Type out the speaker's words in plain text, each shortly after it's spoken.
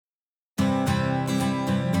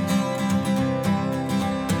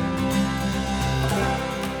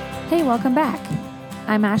welcome back.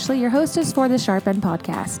 I'm Ashley, your hostess for the Sharp End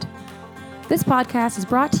podcast. This podcast is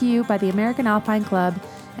brought to you by the American Alpine Club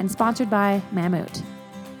and sponsored by Mammut.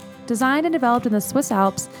 Designed and developed in the Swiss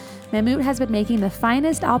Alps, Mammut has been making the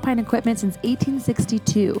finest alpine equipment since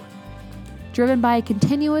 1862. Driven by a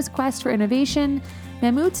continuous quest for innovation,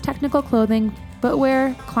 Mammut's technical clothing,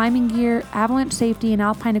 footwear, climbing gear, avalanche safety, and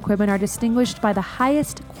alpine equipment are distinguished by the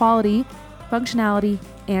highest quality, functionality,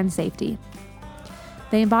 and safety.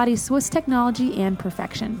 They embody Swiss technology and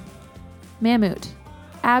perfection. Mammut,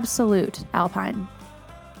 absolute alpine.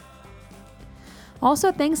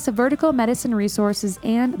 Also, thanks to Vertical Medicine Resources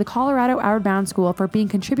and the Colorado Outward Bound School for being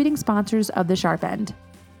contributing sponsors of the Sharp End.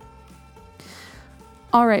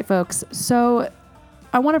 All right, folks, so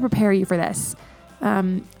I want to prepare you for this.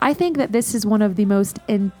 I think that this is one of the most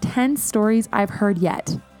intense stories I've heard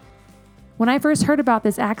yet. When I first heard about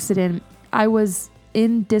this accident, I was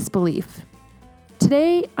in disbelief.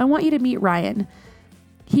 Today, I want you to meet Ryan.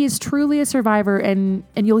 He is truly a survivor, and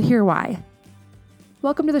you'll hear why.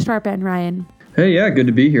 Welcome to the Sharp End, Ryan. Hey, yeah, good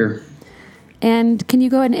to be here. And can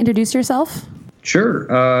you go ahead and introduce yourself? Sure.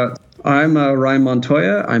 I'm Ryan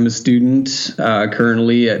Montoya. I'm a student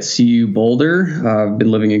currently at CU Boulder. I've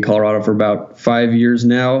been living in Colorado for about 5 years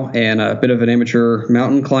now, and a bit of an amateur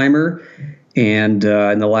mountain climber. And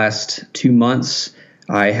in the last 2 months,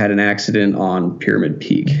 I had an accident on Pyramid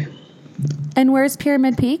Peak. And where's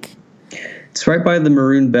Pyramid Peak? It's right by the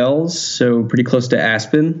Maroon Bells, so pretty close to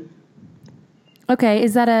Aspen. Okay,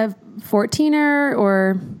 is that a 14er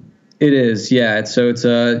or? It is, yeah. It's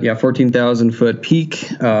a 14,000 foot peak.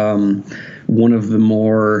 One of the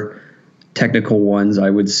more technical ones, I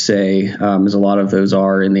would say, as a lot of those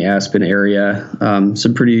are in the Aspen area.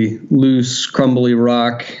 Some pretty loose, crumbly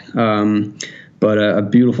rock, but a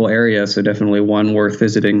beautiful area, so definitely one worth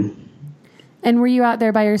visiting. And were you out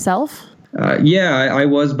there by yourself? Yeah, I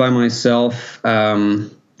was by myself.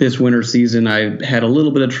 This winter season, I had a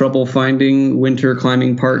little bit of trouble finding winter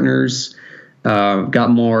climbing partners. Got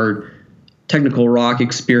more technical rock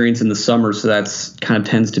experience in the summer, so that's kind of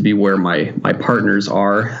tends to be where my partners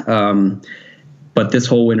are. But this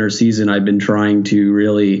whole winter season, I've been trying to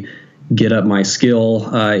really get up my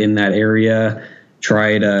skill in that area.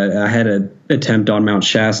 I had an attempt on Mount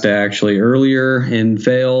Shasta actually earlier and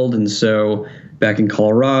failed, and so back in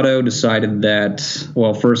Colorado decided that,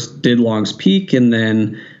 first did Long's Peak and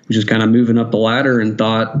then was just kind of moving up the ladder and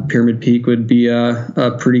thought Pyramid Peak would be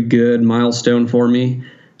a pretty good milestone for me.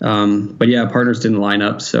 But yeah, partners didn't line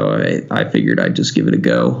up, so I figured I'd just give it a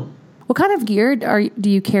go. What kind of gear do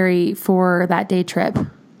you carry for that day trip?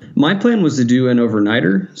 My plan was to do an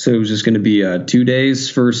overnighter, so it was just going to be 2 days.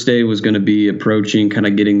 First day was going to be approaching, kind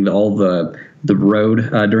of getting all the road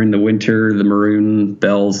during the winter. The Maroon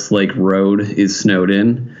Bells Lake Road is snowed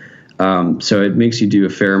in, so it makes you do a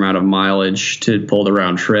fair amount of mileage to pull the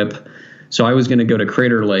round trip. So I was going to go to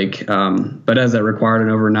Crater Lake, but as that required an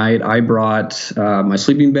overnight, I brought my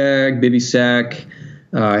sleeping bag, bivy sack.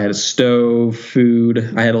 I had a stove,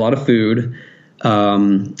 food. I had a lot of food.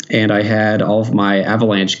 And I had all of my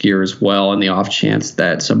avalanche gear as well in the off chance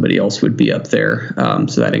that somebody else would be up there.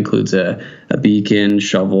 So that includes a beacon,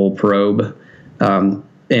 shovel, probe. And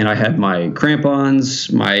I had my crampons,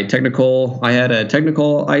 I had a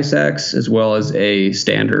technical ice axe as well as a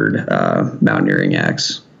standard mountaineering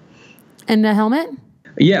axe. And a helmet?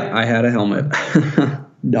 Yeah, I had a helmet.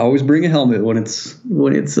 Always bring a helmet when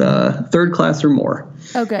it's third class or more.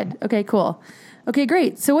 Oh, good. Okay, cool. Okay,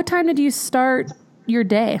 great. So what time did you start your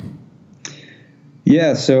day?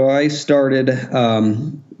 Yeah, so I started,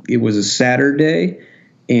 it was a Saturday,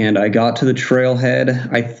 and I got to the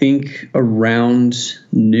trailhead, I think, around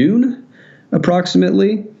noon,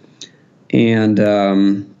 approximately, and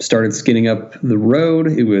started skinning up the road.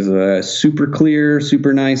 It was a super clear,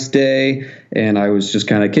 super nice day, and I was just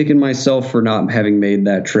kind of kicking myself for not having made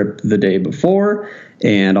that trip the day before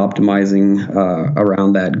and optimizing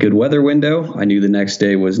around that good weather window. I knew the next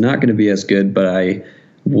day was not going to be as good, but I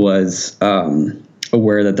was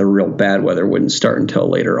aware that the real bad weather wouldn't start until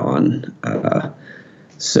later on.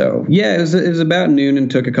 So yeah, it was about noon and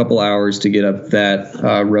took a couple hours to get up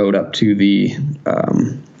that road up to the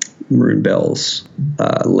Maroon Bells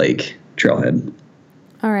Lake trailhead.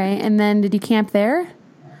 All right, and then did you camp there?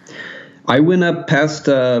 I went up past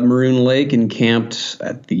Maroon Lake and camped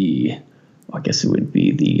at I guess it would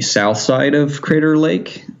be the south side of Crater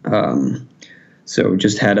Lake. So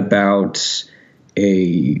just had about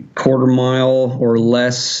a quarter mile or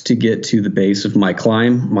less to get to the base of my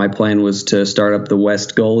climb. My plan was to start up the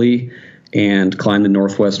west gully and climb the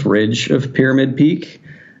northwest ridge of Pyramid Peak.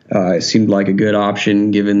 It seemed like a good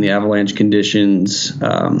option given the avalanche conditions,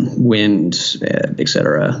 wind,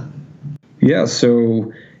 etc. Yeah,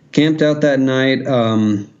 so camped out that night,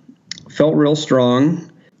 felt real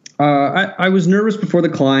strong. I was nervous before the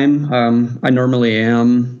climb. I normally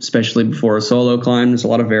am, especially before a solo climb. There's a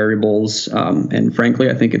lot of variables, and frankly,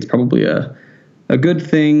 I think it's probably a good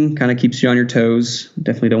thing. Kind of keeps you on your toes.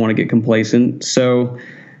 Definitely don't want to get complacent. So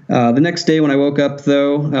the next day when I woke up,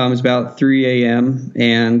 though, it was about 3 a.m.,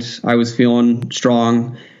 and I was feeling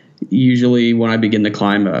strong. Usually when I begin the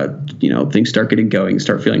climb, things start getting going,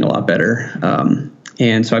 start feeling a lot better.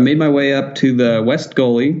 And so I made my way up to the West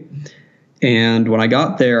Gully. And when I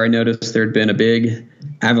got there, I noticed there had been a big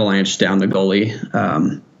avalanche down the gully.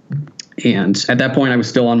 And at that point, I was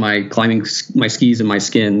still on my skis and my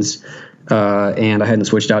skins, and I hadn't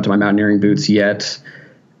switched out to my mountaineering boots yet.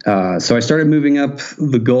 So I started moving up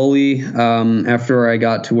the gully. After I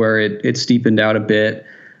got to where it steepened out a bit,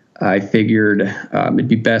 I figured it'd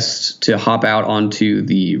be best to hop out onto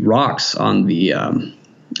the rocks on the, I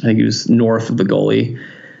think it was north of the gully.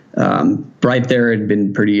 Right there had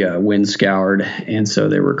been pretty wind scoured, and so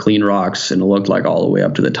there were clean rocks, and it looked like all the way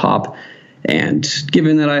up to the top. And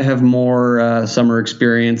given that I have more summer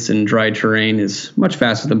experience and dry terrain is much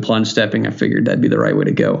faster than plunge stepping, I figured that'd be the right way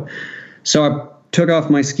to go. So I took off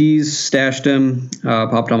my skis, stashed them,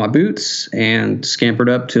 popped on my boots, and scampered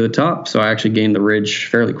up to the top. So I actually gained the ridge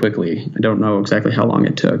fairly quickly. I don't know exactly how long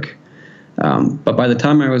it took. But by the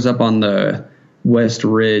time I was up on the West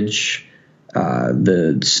Ridge,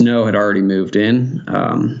 the snow had already moved in,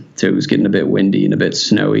 so it was getting a bit windy and a bit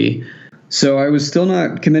snowy. So I was still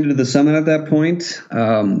not committed to the summit at that point,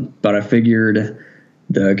 but I figured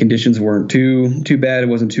the conditions weren't too bad. It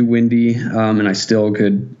wasn't too windy, and I still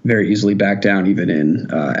could very easily back down even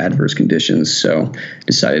in adverse conditions. So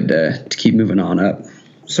decided to keep moving on up.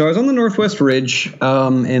 So I was on the Northwest Ridge,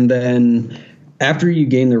 and then after you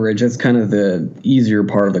gain the ridge, that's kind of the easier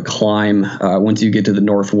part of the climb. Once you get to the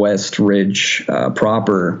Northwest Ridge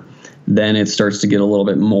proper, then it starts to get a little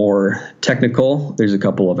bit more technical. There's a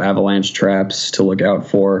couple of avalanche traps to look out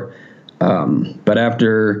for. But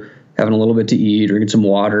after having a little bit to eat, drinking some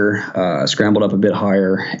water, scrambled up a bit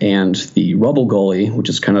higher, and the Rubble Gully, which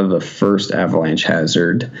is kind of the first avalanche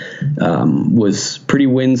hazard, was pretty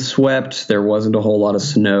windswept. There wasn't a whole lot of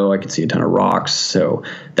snow. I could see a ton of rocks, so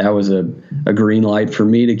that was a green light for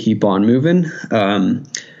me to keep on moving.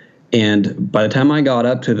 And by the time I got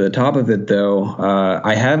up to the top of it, though,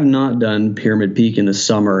 I have not done Pyramid Peak in the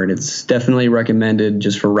summer, and it's definitely recommended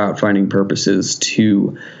just for route finding purposes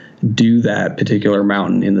to do that particular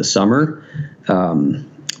mountain in the summer.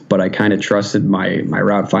 But I kind of trusted my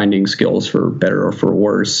route finding skills for better or for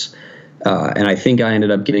worse. And I think I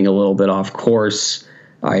ended up getting a little bit off course.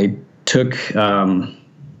 I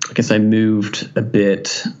moved a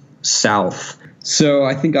bit south. So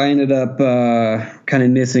I think I ended up kind of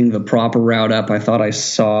missing the proper route up. I thought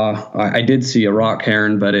I did see a rock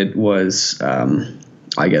heron, but it was,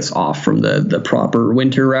 off from the proper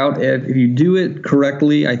winter route. If you do it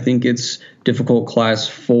correctly, I think it's difficult class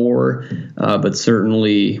 4, but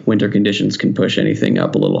certainly winter conditions can push anything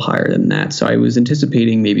up a little higher than that. So I was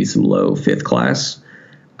anticipating maybe some low 5th class.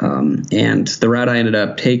 And the route I ended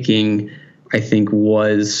up taking, I think,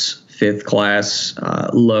 was 5th class,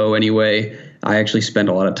 low anyway. I actually spent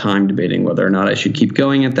a lot of time debating whether or not I should keep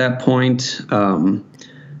going at that point.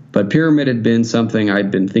 But Pyramid had been something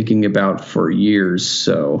I'd been thinking about for years.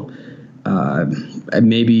 So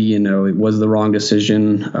maybe, it was the wrong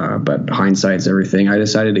decision, but hindsight's everything. I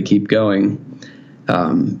decided to keep going.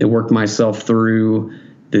 It worked myself through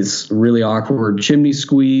this really awkward chimney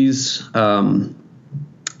squeeze. And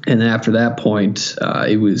then after that point,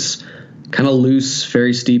 it was kind of loose,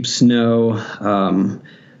 very steep snow,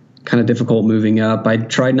 kind of difficult moving up. I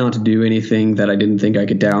tried not to do anything that I didn't think I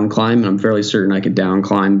could down climb, and I'm fairly certain I could down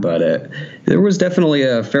climb, but there was definitely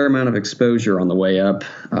a fair amount of exposure on the way up.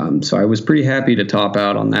 So I was pretty happy to top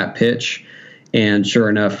out on that pitch. And sure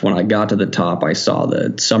enough, when I got to the top, I saw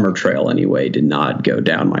the summer trail anyway did not go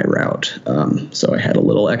down my route. So I had a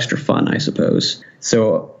little extra fun, I suppose.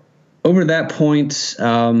 So over that point,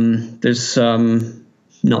 there's some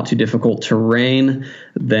not too difficult terrain.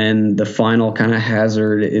 Then the final kind of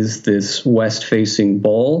hazard is this west-facing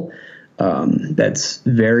bowl that's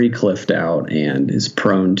very cliffed out and is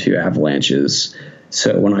prone to avalanches.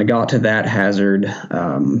 So when I got to that hazard,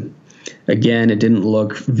 again, it didn't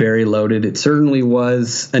look very loaded. It certainly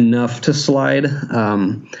was enough to slide,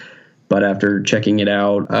 but after checking it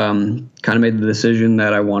out, kind of made the decision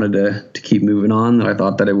that I wanted to keep moving on, that I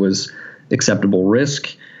thought that it was acceptable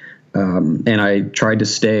risk. And I tried to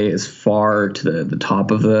stay as far to the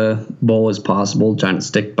top of the bowl as possible, trying to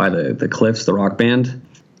stick by the cliffs, the rock band.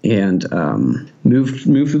 and moved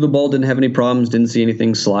through the bowl. Didn't have any problems. Didn't see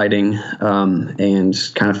anything sliding,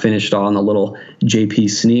 and kind of finished on a little JP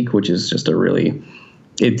sneak, which is just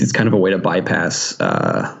it's kind of a way to bypass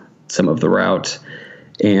some of the route.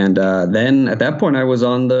 And then at that point, I was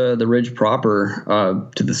on the ridge proper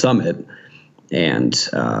to the summit. And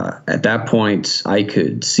at that point, I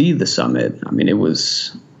could see the summit. I mean, it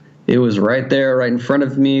was right there, right in front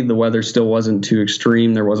of me. The weather still wasn't too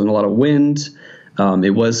extreme. There wasn't a lot of wind.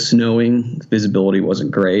 It was snowing. Visibility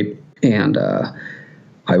wasn't great. And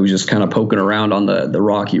I was just kind of poking around on the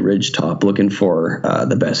rocky ridge top looking for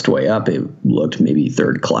the best way up. It looked maybe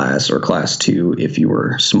third class or class 2 if you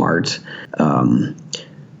were smart.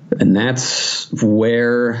 And that's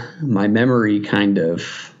where my memory kind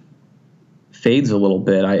of fades a little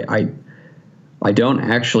bit. I don't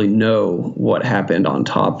actually know what happened on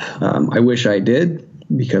top. I wish I did,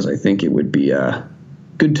 because I think it would be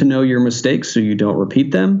good to know your mistakes so you don't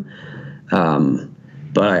repeat them.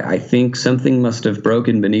 But I think something must have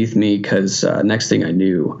broken beneath me, because next thing I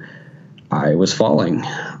knew, I was falling.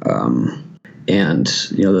 And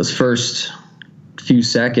those first few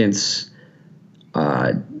seconds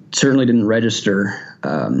certainly didn't register.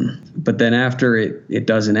 But then after it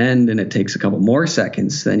doesn't end and it takes a couple more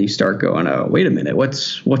seconds, then you start going, oh, wait a minute,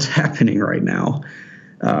 what's happening right now?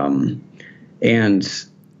 And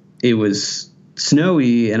it was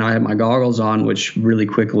snowy, and I had my goggles on, which really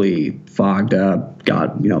quickly fogged up,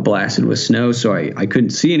 got blasted with snow, so I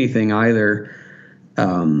couldn't see anything either.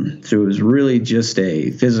 So it was really just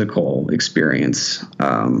a physical experience,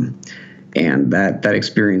 and that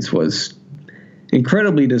experience was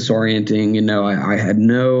incredibly disorienting. I had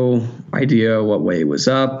no idea what way was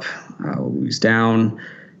up, what was down.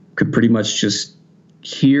 Could pretty much just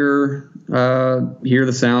hear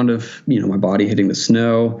the sound of my body hitting the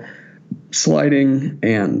snow, sliding,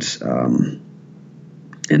 and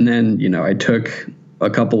then I took a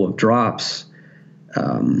couple of drops.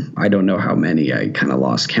 I don't know how many. I kind of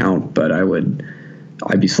lost count, but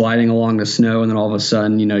I'd be sliding along the snow, and then all of a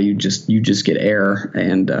sudden, you just get air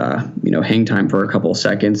and hang time for a couple of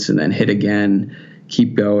seconds, and then hit again,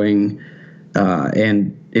 keep going,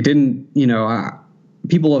 and it didn't.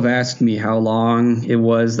 People have asked me how long it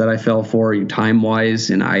was that I fell for time wise,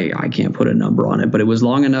 and I can't put a number on it, but it was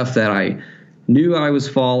long enough that I knew I was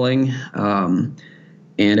falling, and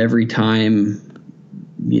every time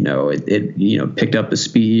it picked up the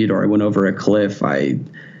speed, or I went over a cliff, I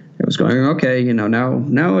was going, okay,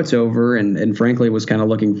 now it's over. And frankly, was kind of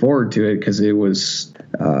looking forward to it, because it was,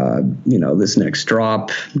 this next drop,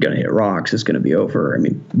 I'm going to hit rocks, it's going to be over. I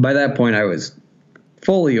mean, by that point, I was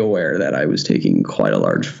fully aware that I was taking quite a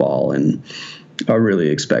large fall, and I really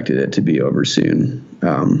expected it to be over soon.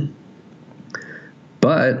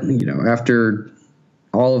 But, after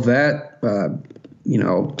all of that,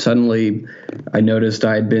 suddenly I noticed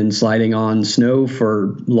I'd been sliding on snow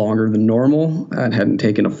for longer than normal. I hadn't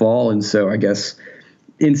taken a fall, and so I guess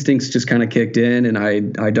instincts just kind of kicked in, and I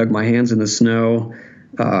dug my hands in the snow,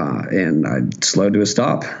 and I slowed to a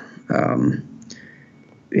stop,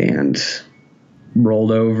 and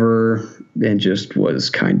rolled over, and just was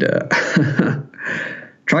kind of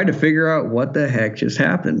tried to figure out what the heck just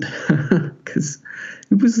happened, because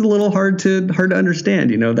it was a little hard to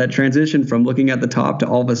understand, that transition from looking at the top to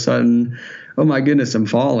all of a sudden, oh my goodness, I'm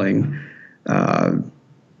falling.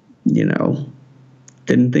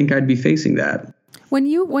 Didn't think I'd be facing that. When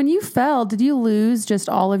you fell, did you lose just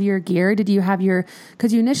all of your gear? Did you have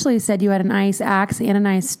because you initially said you had an ice axe and an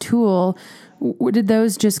ice tool. Did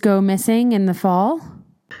those just go missing in the fall?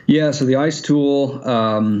 Yeah, so the ice tool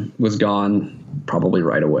was gone probably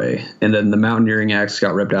right away. And then the mountaineering axe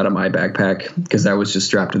got ripped out of my backpack, because that was just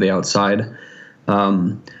strapped to the outside.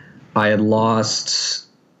 I had lost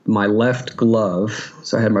my left glove,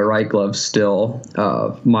 so I had my right glove still.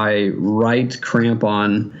 My right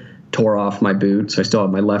crampon tore off my boot, so I still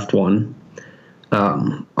have my left one.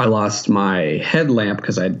 I lost my headlamp,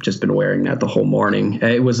 because I'd just been wearing that the whole morning.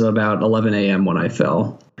 It was about 11 a.m. when I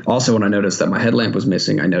fell. Also, when I noticed that my headlamp was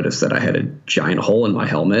missing, I noticed that I had a giant hole in my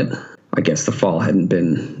helmet. I guess the fall hadn't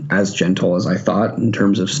been as gentle as I thought in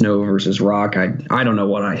terms of snow versus rock. I don't know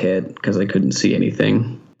what I hit, because I couldn't see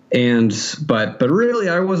anything. But really,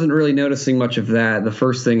 I wasn't really noticing much of that. The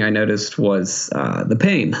first thing I noticed was the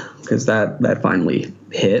pain, because that finally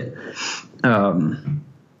hit.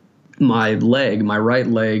 My right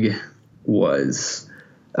leg was,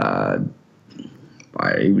 I've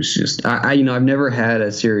never had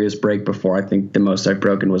a serious break before. I think the most I've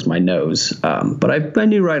broken was my nose. But I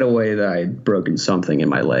knew right away that I'd broken something in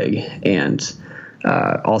my leg. And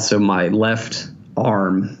also my left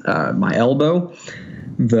arm, my elbow,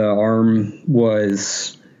 the arm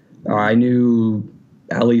was I knew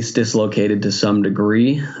at least dislocated to some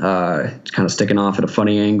degree, kind of sticking off at a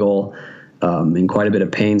funny angle, in quite a bit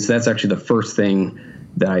of pain. So that's actually the first thing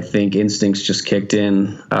that I think instincts just kicked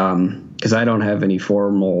in, because I don't have any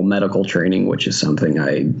formal medical training, which is something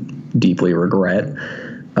I deeply regret,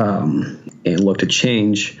 and look to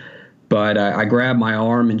change. But I grabbed my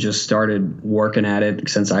arm and just started working at it,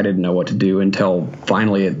 since I didn't know what to do, until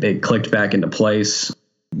finally it clicked back into place.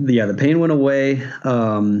 Yeah, the pain went away,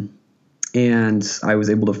 and I was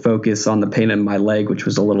able to focus on the pain in my leg, which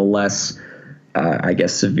was a little less, I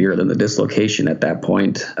guess, severe than the dislocation at that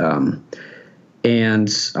point.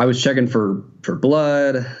 And I was checking for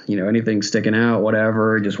blood, anything sticking out,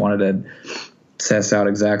 whatever. Just wanted to test out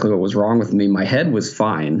exactly what was wrong with me. My head was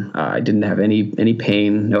fine. I didn't have any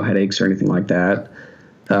pain, no headaches or anything like that.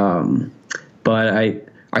 But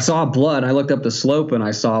I saw blood. I looked up the slope and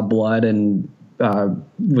I saw blood, and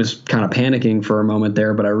was kind of panicking for a moment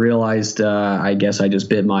there, but I realized, I guess I just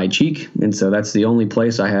bit my cheek. And so that's the only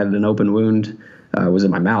place I had an open wound, was in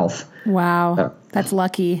my mouth. Wow. That's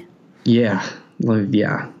lucky. Yeah.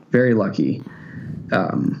 Very lucky.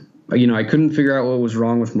 I couldn't figure out what was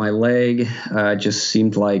wrong with my leg. It just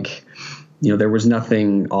seemed like, there was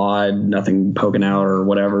nothing odd, nothing poking out or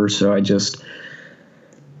whatever. So I just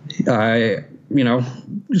counting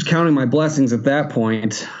my blessings at that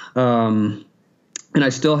point. And I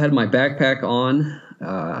still had my backpack on.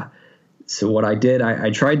 So what I did, I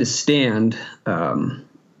tried to stand,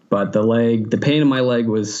 but the pain in my leg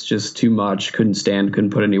was just too much. Couldn't stand,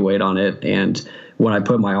 couldn't put any weight on it. And when I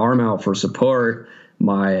put my arm out for support,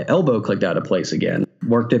 my elbow clicked out of place again.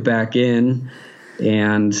 Worked it back in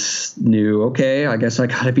and knew, okay, I guess I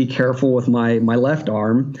got to be careful with my left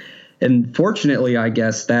arm. And fortunately, I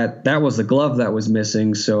guess that was the glove that was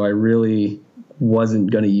missing. So I really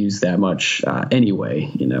wasn't going to use that much anyway,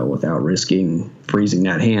 without risking freezing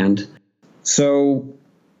that hand. So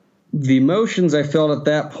the emotions I felt at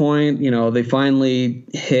that point, they finally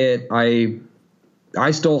hit. I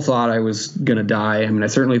still thought I was going to die. I mean, I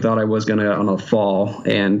certainly thought I was going to fall.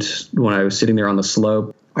 And when I was sitting there on the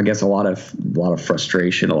slope, I guess a lot of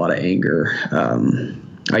frustration, a lot of anger.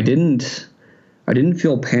 I didn't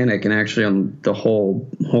feel panic. And actually on the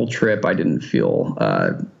whole trip, I didn't feel,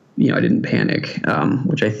 I didn't panic,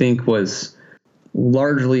 which I think was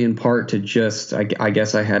largely in part to just, I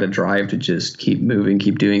guess I had a drive to just keep moving,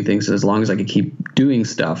 keep doing things. As long as I could keep doing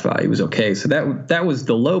stuff, it was okay. So that was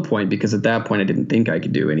the low point, because at that point I didn't think I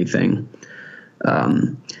could do anything.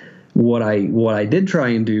 What I did try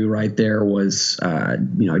and do right there was, I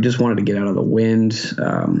just wanted to get out of the wind.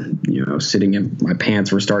 Sitting in my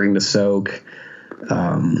pants were starting to soak.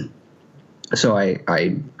 So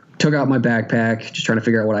I took out my backpack, just trying to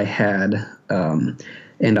figure out what I had.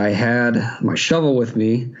 And I had my shovel with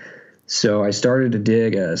me. So I started to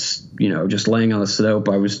dig, just laying on the slope.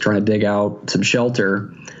 I was trying to dig out some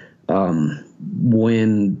shelter.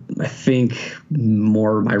 When I think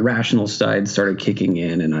more my rational side started kicking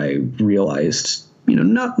in, and I realized,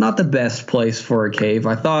 not the best place for a cave.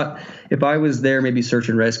 I thought if I was there, maybe search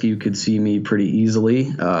and rescue could see me pretty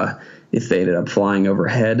easily, if they ended up flying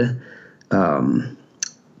overhead.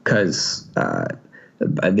 Because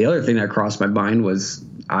the other thing that crossed my mind was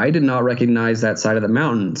I did not recognize that side of the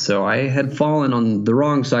mountain. So I had fallen on the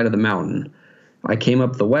wrong side of the mountain. I came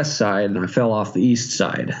up the west side and I fell off the east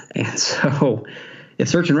side. And so if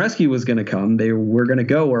search and rescue was going to come, they were going to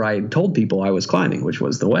go where I told people I was climbing, which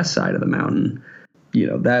was the west side of the mountain.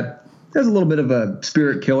 That's a little bit of a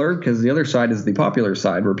spirit killer, because the other side is the popular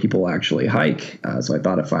side where people actually hike. So I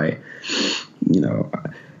thought if I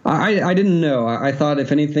didn't know. I thought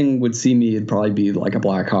if anything would see me, it'd probably be like a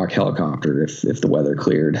Black Hawk helicopter if the weather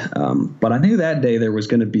cleared. But I knew that day there was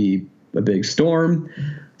going to be a big storm.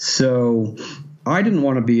 So I didn't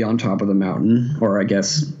want to be on top of the mountain, or I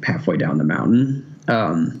guess halfway down the mountain.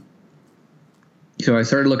 So I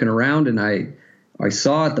started looking around, and I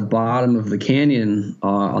saw at the bottom of the canyon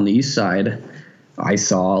on the east side, I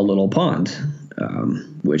saw a little pond.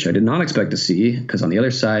 Which I did not expect to see, because on the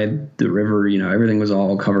other side, the river, everything was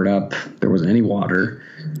all covered up. There wasn't any water.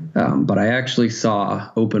 But I actually saw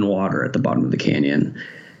open water at the bottom of the canyon.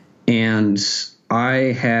 And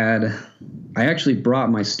I actually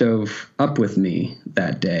brought my stove up with me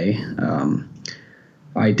that day.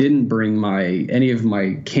 I didn't bring any of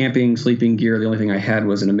my camping, sleeping gear. The only thing I had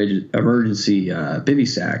was an emergency bivy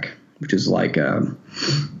sack, which is like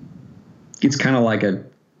it's kind of like a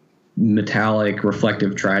metallic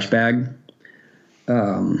reflective trash bag,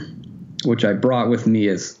 which I brought with me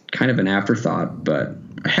as kind of an afterthought, but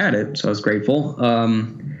I had it, so I was grateful.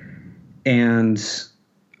 And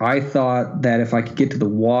I thought that if I could get to the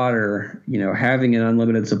water, having an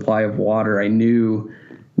unlimited supply of water, I knew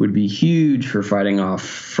would be huge for fighting off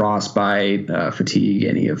frostbite, fatigue,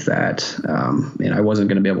 any of that. And I wasn't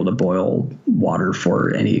going to be able to boil water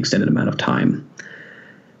for any extended amount of time.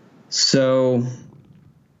 So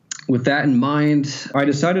with that in mind, I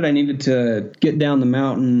decided I needed to get down the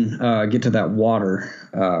mountain, get to that water,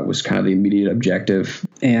 was kind of the immediate objective.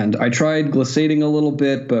 And I tried glissading a little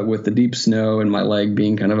bit, but with the deep snow and my leg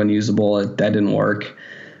being kind of unusable, that didn't work.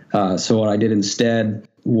 So what I did instead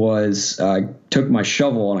was took my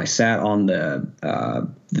shovel and I sat on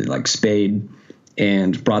the spade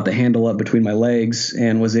and brought the handle up between my legs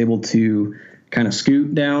and was able to kind of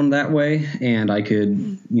scoot down that way. And I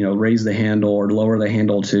could, raise the handle or lower the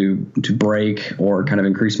handle to brake or kind of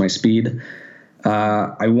increase my speed.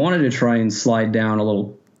 I wanted to try and slide down a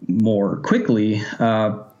little more quickly.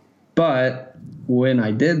 But when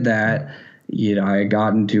I did that, I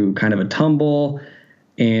got into kind of a tumble,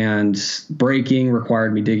 and braking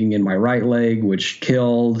required me digging in my right leg, which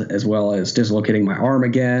killed, as well as dislocating my arm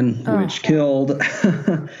again, which killed.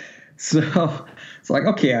 So it's like,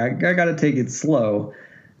 okay, I got to take it slow.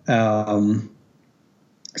 So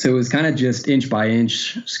it was kind of just inch by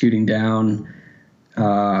inch scooting down,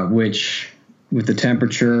 which with the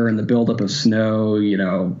temperature and the buildup of snow,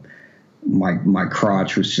 my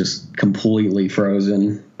crotch was just completely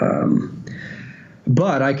frozen.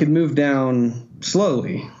 But I could move down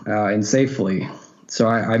slowly and safely. So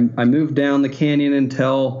I moved down the canyon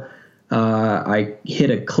until I hit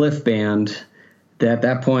a cliff band. At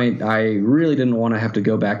that point, I really didn't want to have to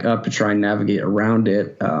go back up to try and navigate around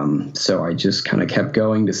it. So I just kind of kept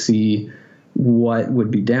going to see what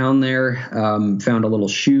would be down there. Found a little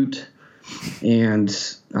chute, and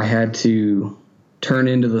I had to turn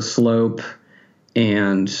into the slope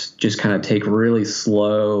and just kind of take really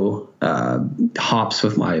slow hops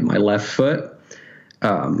with my left foot.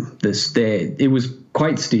 It was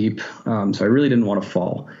quite steep, so I really didn't want to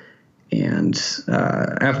fall. And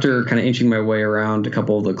after kind of inching my way around a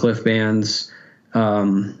couple of the cliff bands,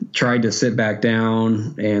 tried to sit back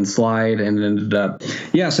down and slide, and it ended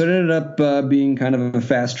up being kind of a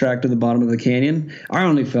fast track to the bottom of the canyon. I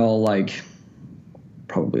only fell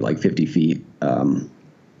probably 50 feet.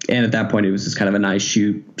 And at that point, it was just kind of a nice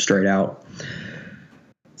chute straight out.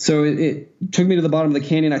 So it took me to the bottom of the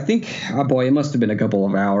canyon. I think, it must have been a couple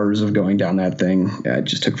of hours of going down that thing. It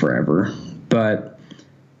just took forever. But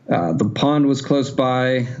the pond was close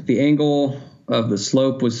by. The angle of the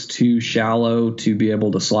slope was too shallow to be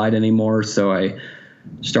able to slide anymore. So I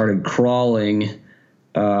started crawling,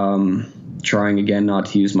 trying again not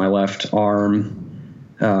to use my left arm.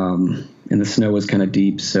 And the snow was kind of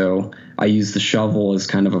deep, so I used the shovel as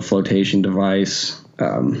kind of a flotation device.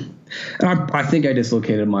 And I think I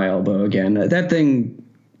dislocated my elbow again. That thing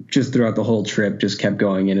just throughout the whole trip just kept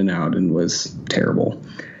going in and out and was terrible.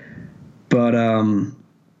 But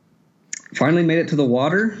finally made it to the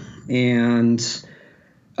water, and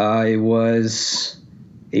it was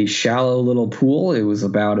a shallow little pool. It was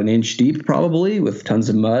about an inch deep probably with tons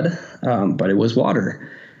of mud, but it was water.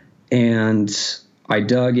 And I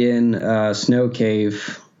dug in a snow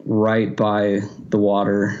cave right by the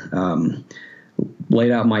water,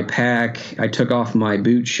 laid out my pack. I took off my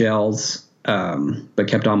boot shells, but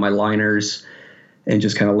kept on my liners, and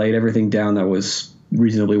just kind of laid everything down that was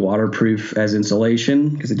reasonably waterproof as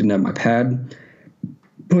insulation because I didn't have my pad.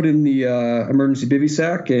 Put in the emergency bivy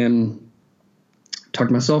sack and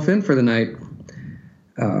tucked myself in for the night.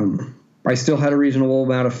 I still had a reasonable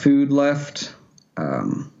amount of food left,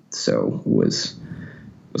 so was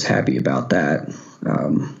happy about that.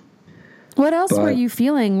 What else were you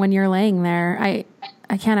feeling when you're laying there?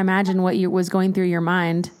 I can't imagine what was going through your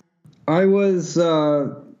mind. I was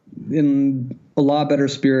in a lot better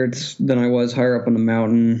spirits than I was higher up on the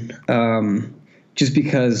mountain, just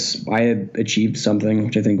because I had achieved something,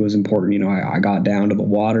 which I think was important. I got down to the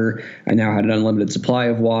water. I now had an unlimited supply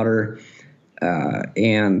of water.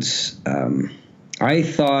 And I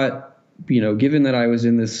thought, given that I was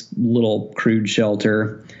in this little crude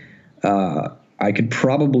shelter, I could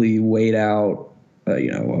probably wait out,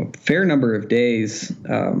 a fair number of days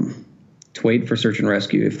to wait for search and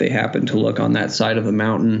rescue if they happened to look on that side of the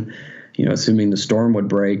mountain, assuming the storm would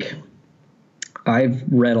break. I've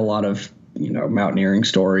read a lot of, mountaineering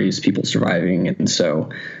stories, people surviving. And so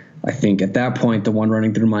I think at that point, the one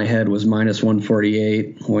running through my head was minus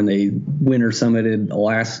 148 when they winter summited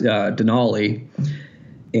Denali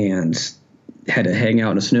and had to hang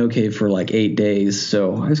out in a snow cave for 8 days.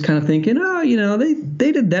 So I was kind of thinking,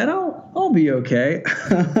 they did that. I'll be okay.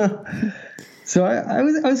 So I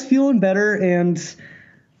was feeling better. And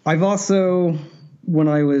I've also when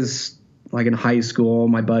I was like in high school,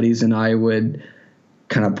 my buddies and I would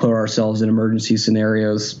kind of put ourselves in emergency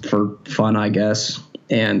scenarios for fun, I guess,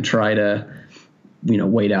 and try to,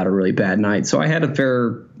 wait out a really bad night. So I had a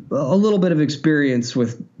little bit of experience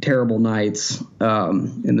with terrible nights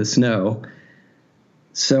in the snow.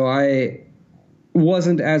 So I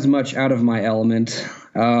wasn't as much out of my element.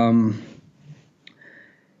 And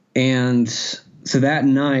so that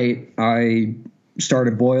night I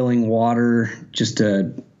started boiling water just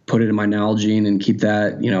to put it in my Nalgene and keep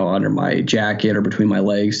that, under my jacket or between my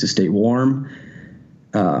legs to stay warm.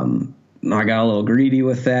 I got a little greedy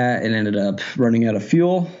with that and ended up running out of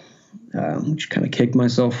fuel, which kind of kicked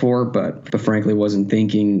myself for, but frankly wasn't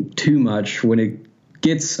thinking too much. When it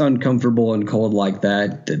gets uncomfortable and cold like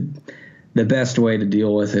that, the best way to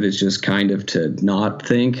deal with it is just kind of to not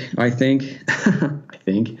think, I think. I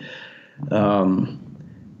think.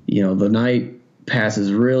 The night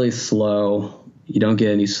passes really slow. You don't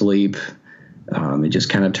get any sleep. It just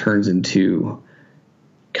kind of turns into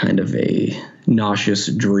kind of a nauseous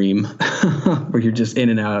dream where you're just in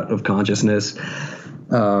and out of consciousness.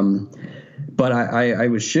 But I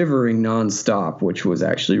was shivering nonstop, which was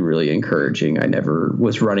actually really encouraging. I never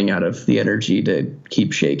was running out of the energy to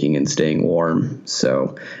keep shaking and staying warm.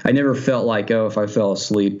 So I never felt like, if I fell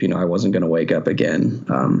asleep, I wasn't going to wake up again.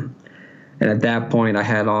 And at that point, I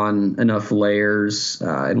had on enough layers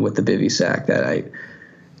and with the bivy sack that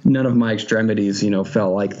none of my extremities,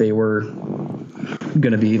 felt like they were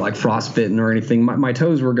going to be like frostbitten or anything. My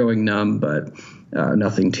toes were going numb, but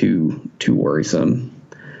nothing too worrisome.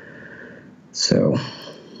 So,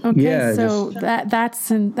 okay, yeah. So that's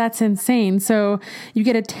insane. So you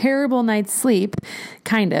get a terrible night's sleep,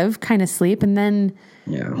 kind of sleep, and then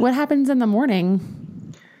what happens in the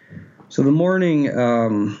morning? So the morning,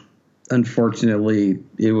 unfortunately,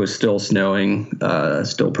 it was still snowing,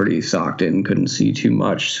 still pretty socked in, couldn't see too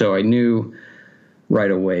much. So I knew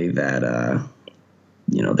right away that,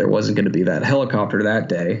 there wasn't going to be that helicopter that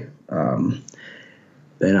day.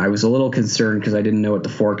 And I was a little concerned because I didn't know what the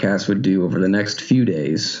forecast would do over the next few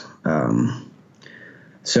days.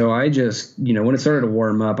 So I just, when it started to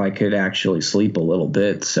warm up, I could actually sleep a little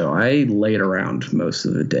bit. So I laid around most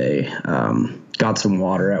of the day, got some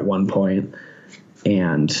water at one point,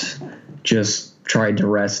 and just tried to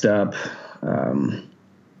rest up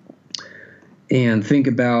and think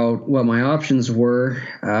about what my options were.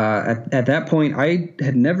 At that point,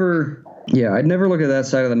 I'd never looked at that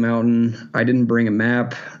side of the mountain. I didn't bring a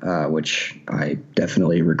map, which I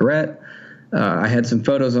definitely regret. I had some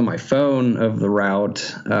photos on my phone of the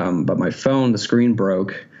route, but my phone, the screen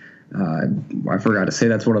broke. I forgot to say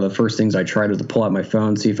that's one of the first things I tried was to pull out my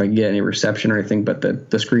phone, see if I could get any reception or anything, but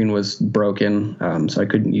the screen was broken, so I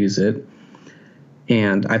couldn't use it.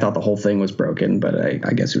 And I thought the whole thing was broken, but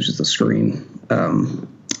I guess it was just the screen.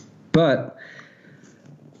 But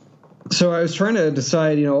so I was trying to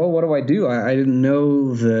decide, what do I do? I didn't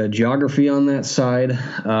know the geography on that side.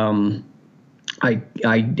 I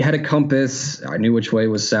had a compass. I knew which way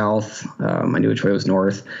was south. I knew which way was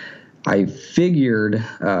north. I figured,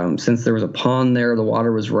 since there was a pond there, the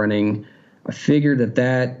water was running, I figured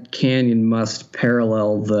that canyon must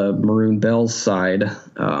parallel the Maroon Bells side,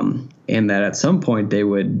 and that at some point they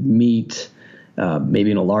would meet, maybe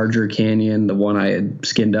in a larger canyon, the one I had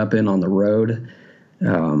skinned up in on the road.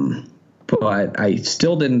 But I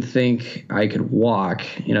still didn't think I could walk.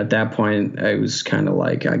 At that point, I was kind of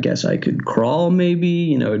like, I guess I could crawl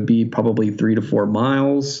maybe. It'd be probably 3 to 4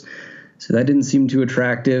 miles. So that didn't seem too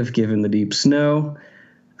attractive given the deep snow.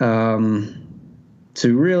 So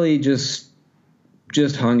really just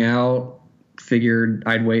hung out, figured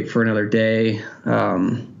I'd wait for another day,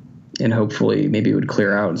 and hopefully maybe it would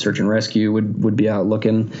clear out and search and rescue would be out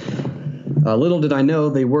looking. Little did I know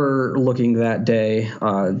they were looking that day,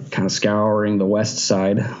 kind of scouring the west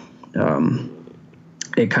side.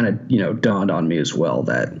 It kind of, dawned on me as well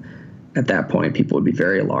that at that point people would be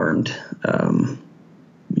very alarmed.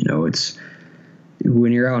 It's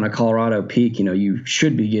when you're out on a Colorado peak, you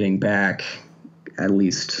should be getting back at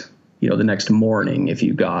least, the next morning if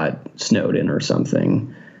you got snowed in or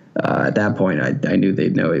something. At that point, I knew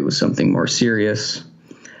they'd know it was something more serious.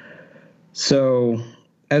 So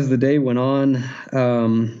as the day went on,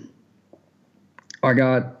 I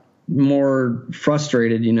got more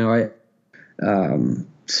frustrated.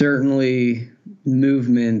 Certainly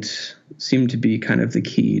movement seemed to be kind of the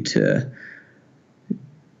key to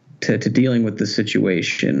dealing with the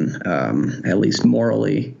situation, at least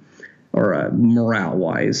morally or morale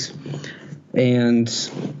wise. And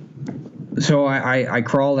so I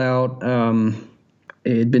crawled out,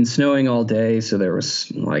 it had been snowing all day, so there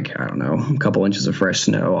was like, I don't know, a couple inches of fresh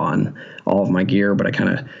snow on all of my gear, but I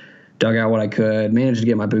kind of dug out what I could, managed to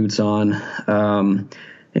get my boots on,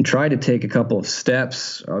 and tried to take a couple of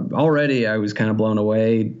steps. Already I was kind of blown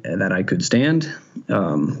away that I could stand.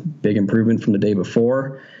 Big improvement from the day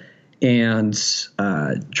before. And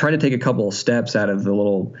tried to take a couple of steps out of the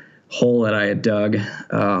little hole that I had dug.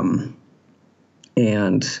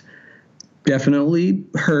 And definitely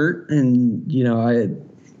hurt. And,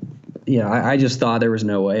 I just thought there was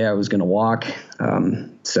no way I was going to walk.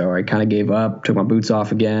 So I kind of gave up, took my boots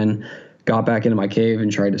off again, got back into my cave and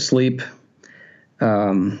tried to sleep.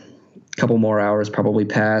 Couple more hours probably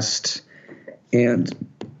passed, and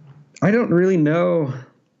I don't really know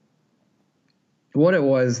what it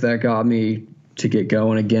was that got me to get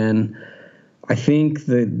going again. I think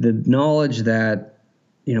the knowledge that,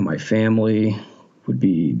 my family would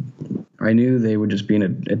be, I knew they would just be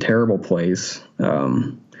in a terrible place.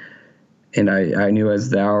 And I knew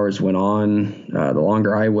as the hours went on, the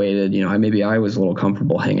longer I waited, maybe I was a little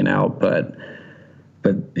comfortable hanging out, but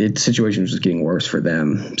the situation was just getting worse for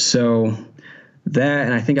them. So that,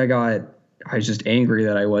 and I think I was just angry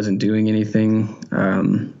that I wasn't doing anything.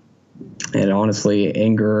 And honestly,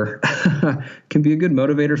 anger can be a good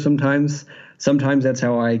motivator sometimes. Sometimes that's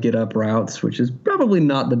how I get up routes, which is probably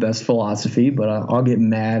not the best philosophy, but I'll get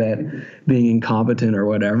mad at being incompetent or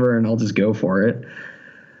whatever, and I'll just go for it.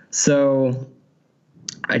 So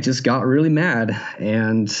I just got really mad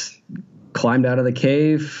and climbed out of the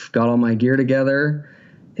cave, got all my gear together,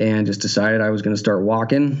 and just decided I was going to start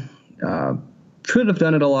walking. Could have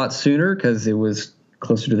done it a lot sooner because it was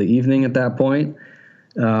closer to the evening at that point.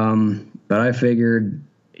 But I figured,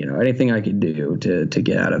 anything I could do to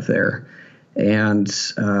get out of there. And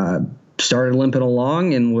started limping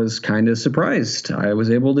along and was kind of surprised I was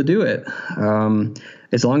able to do it.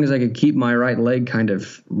 As long as I could keep my right leg kind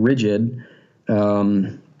of rigid,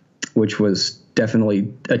 which was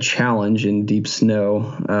definitely a challenge in deep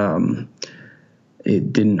snow.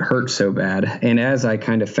 It didn't hurt so bad. And as I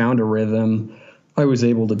kind of found a rhythm, I was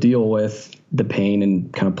able to deal with the pain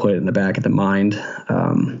and kind of put it in the back of the mind.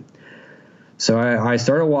 So I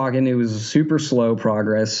started walking. It was super slow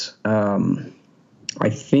progress. I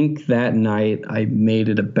think that night I made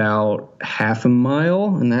it about half a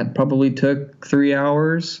mile, and that probably took 3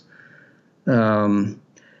 hours.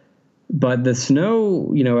 But the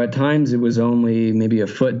snow, at times it was only maybe a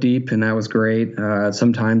foot deep, and that was great.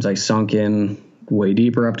 Sometimes I sunk in way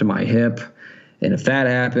deeper up to my hip. And if that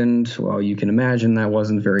happened, well, you can imagine that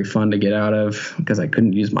wasn't very fun to get out of because I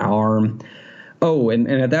couldn't use my arm. Oh, and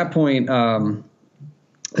at that point,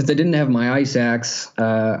 since I didn't have my ice axe,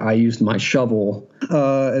 I used my shovel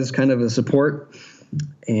as kind of a support.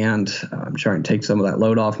 And I'm trying to take some of that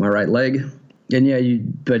load off my right leg.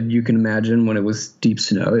 And but you can imagine when it was deep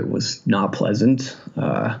snow, it was not pleasant.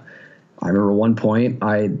 I remember one point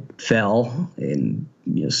I fell and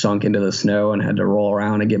sunk into the snow and had to roll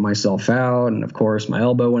around and get myself out. And of course, my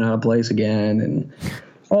elbow went out of place again and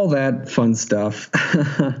all that fun stuff.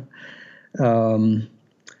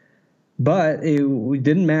 But it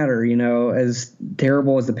didn't matter, as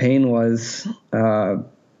terrible as the pain was, I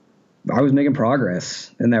was making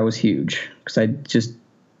progress, and that was huge because I just,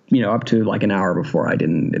 up to like an hour before I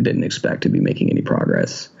didn't expect to be making any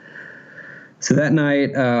progress. So that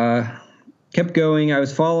night, kept going. I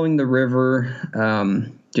was following the river,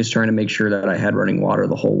 just trying to make sure that I had running water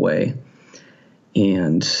the whole way.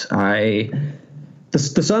 And the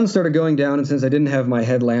sun started going down, and since I didn't have my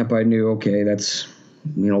headlamp, I knew, okay, that's,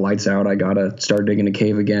 lights out. I got to start digging a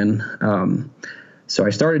cave again. So I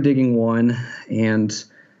started digging one, and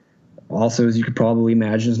also, as you could probably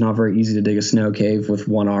imagine, it's not very easy to dig a snow cave with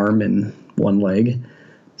one arm and one leg.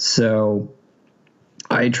 So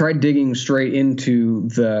I tried digging straight into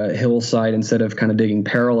the hillside instead of kind of digging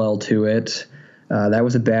parallel to it. That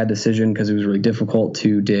was a bad decision because it was really difficult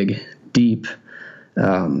to dig deep.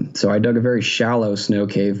 So I dug a very shallow snow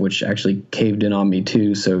cave, which actually caved in on me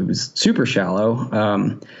too. So it was super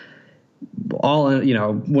shallow.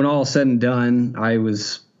 When all said and done, I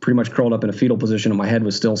was pretty much curled up in a fetal position and my head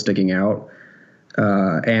was still sticking out.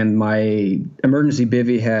 And my emergency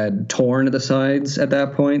bivvy had torn at the sides at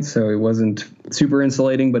that point, so it wasn't super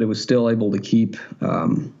insulating, but it was still able to keep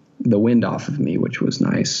the wind off of me, which was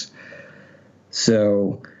nice.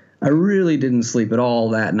 So I really didn't sleep at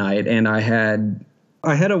all that night, and I had a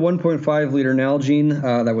 1.5 liter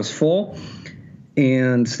Nalgene that was full,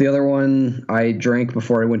 and the other one I drank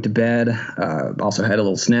before I went to bed. Also had a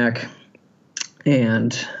little snack,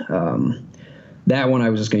 and that one I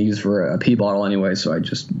was just going to use for a pee bottle anyway, so I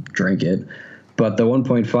just drank it. But the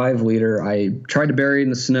 1.5 liter, I tried to bury in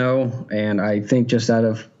the snow, and I think just out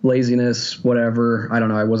of laziness, whatever, I don't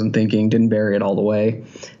know, I wasn't thinking, didn't bury it all the way.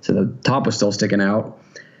 So the top was still sticking out,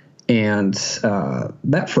 and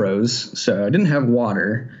that froze, so I didn't have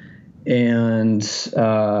water. And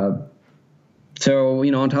so,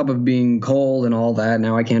 on top of being cold and all that,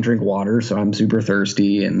 now I can't drink water, so I'm super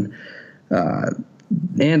thirsty and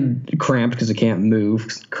cramped because I can't move,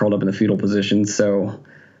 curled up in the fetal position. So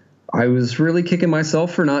I was really kicking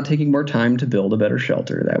myself for not taking more time to build a better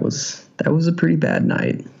shelter. That was a pretty bad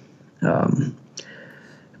night.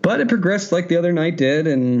 But it progressed like the other night did,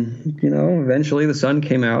 and eventually the sun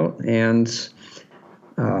came out, and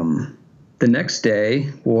the next day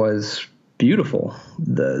was beautiful.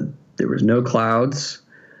 There was no clouds.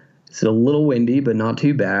 It's a little windy, but not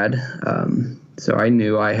too bad. So I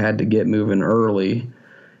knew I had to get moving early,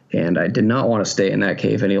 and I did not want to stay in that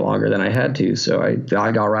cave any longer than I had to. So I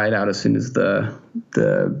got right out as soon as the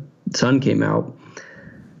sun came out.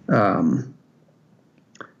 Now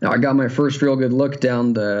I got my first real good look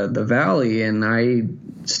down the valley, and I,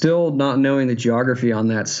 still not knowing the geography on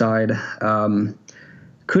that side,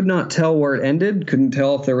 could not tell where it ended. Couldn't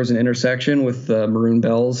tell if there was an intersection with the Maroon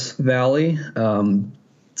Bells Valley.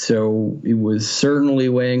 So it was certainly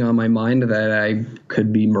weighing on my mind that I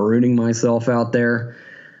could be marooning myself out there.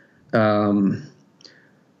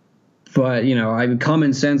 But,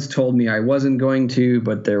 common sense told me I wasn't going to,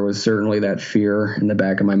 but there was certainly that fear in the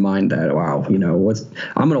back of my mind that, wow, I'm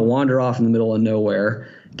going to wander off in the middle of nowhere,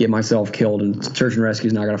 get myself killed, and search and rescue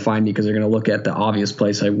is not going to find me because they're going to look at the obvious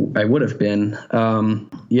place I would have been.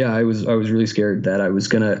 I was really scared that I was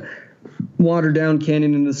going to wander down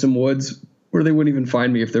canyon into some woods where they wouldn't even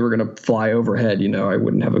find me if they were going to fly overhead. I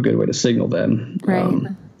wouldn't have a good way to signal them. Right.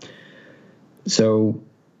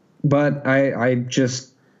 But I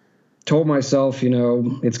just told myself,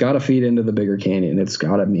 it's got to feed into the bigger canyon. It's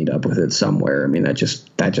got to meet up with it somewhere. I mean, that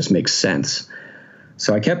just makes sense.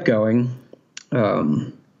 So I kept going.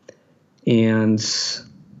 And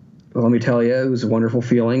let me tell you, it was a wonderful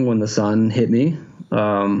feeling when the sun hit me.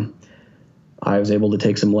 I was able to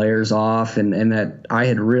take some layers off, and that I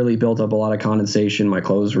had really built up a lot of condensation. My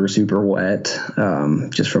clothes were super wet,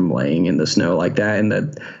 just from laying in the snow like that. And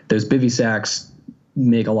those bivy sacks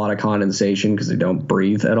make a lot of condensation because they don't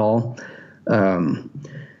breathe at all. So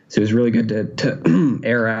it was really good to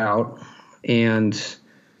air out. And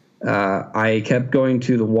I kept going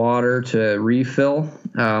to the water to refill.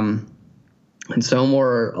 And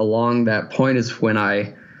somewhere along that point is when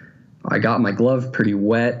I got my glove pretty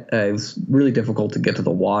wet. It was really difficult to get to the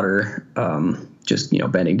water. Just,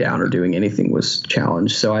 bending down or doing anything was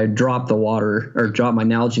challenged. So I dropped my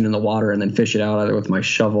Nalgene in the water and then fish it out either with my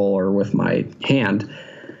shovel or with my hand.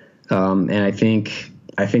 And I think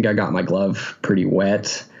I got my glove pretty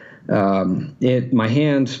wet. My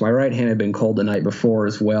right hand had been cold the night before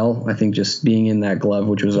as well. I think just being in that glove,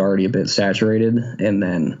 which was already a bit saturated. And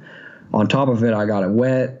then on top of it, I got it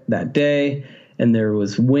wet that day. And there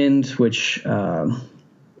was wind, which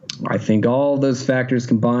I think all those factors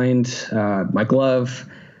combined, my glove,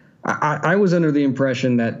 I was under the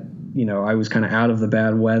impression that, I was kind of out of the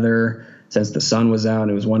bad weather since the sun was out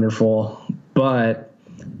and it was wonderful. But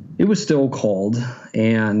it was still cold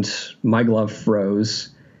and my glove froze.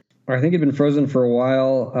 I think it had been frozen for a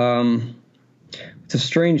while. It's a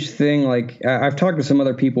strange thing. Like, I've talked to some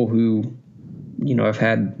other people who, have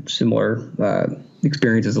had similar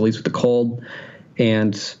experiences, at least with the cold.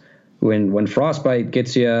 And when frostbite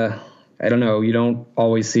gets you, I don't know, you don't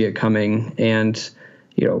always see it coming. And,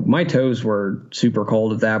 my toes were super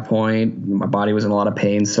cold at that point. My body was in a lot of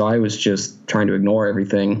pain. So I was just trying to ignore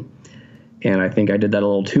everything. And I think I did that a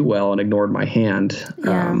little too well and ignored my hand.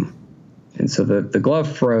 Yeah. And so the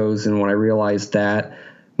glove froze. And when I realized that,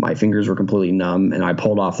 my fingers were completely numb, and I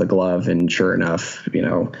pulled off the glove. And sure enough,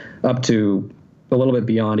 up to a little bit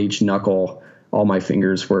beyond each knuckle, all my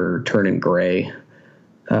fingers were turning gray.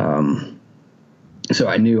 So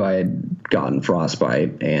I knew I had gotten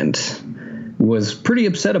frostbite and was pretty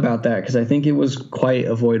upset about that because I think it was quite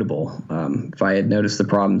avoidable. If I had noticed the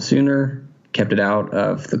problem sooner, kept it out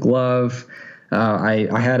of the glove.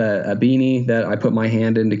 I had a beanie that I put my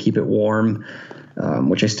hand in to keep it warm,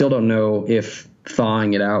 which I still don't know if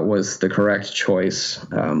thawing it out was the correct choice.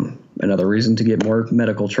 Another reason to get more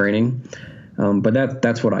medical training. But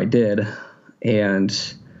that's what I did.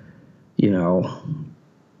 And,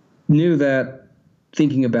 knew that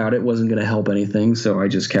thinking about it wasn't going to help anything. So I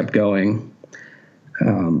just kept going.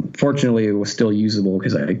 Fortunately, it was still usable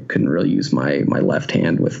because I couldn't really use my left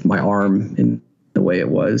hand with my arm in the way it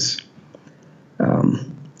was.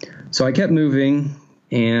 So I kept moving,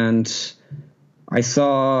 and I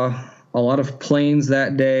saw a lot of planes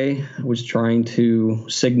that day. I was trying to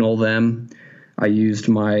signal them. I used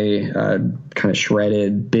my kind of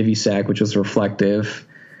shredded bivy sack, which was reflective.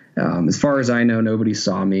 As far as I know, nobody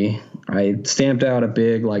saw me. I stamped out a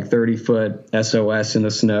big, like 30-foot SOS in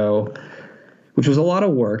the snow, which was a lot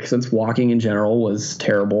of work since walking in general was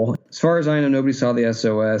terrible. As far as I know, nobody saw the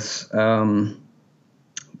SOS.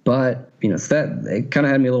 But, it kind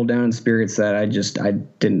of had me a little down in spirits that I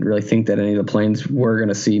didn't really think that any of the planes were going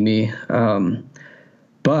to see me.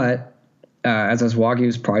 But as I was walking, it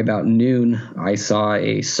was probably about noon, I saw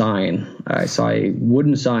a sign. I saw a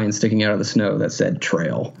wooden sign sticking out of the snow that said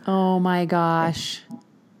trail. Oh my gosh.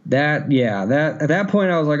 At that point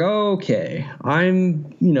I was like, oh, okay,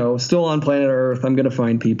 I'm, still on planet Earth. I'm going to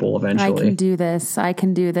find people eventually. I can do this.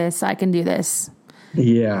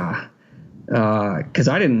 Yeah. Cause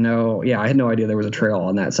I didn't know. Yeah. I had no idea there was a trail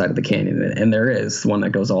on that side of the canyon, and there is one that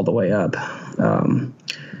goes all the way up,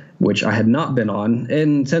 which I had not been on.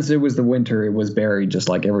 And since it was the winter, it was buried just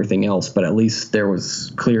like everything else, but at least there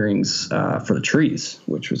was clearings, for the trees,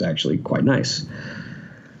 which was actually quite nice.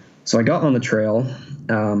 So I got on the trail,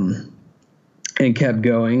 and kept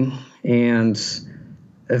going, and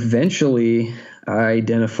eventually I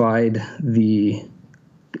identified the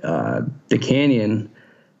canyon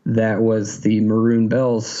that was the Maroon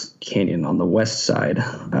Bells Canyon on the west side.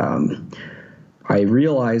 I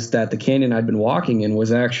realized that the canyon I'd been walking in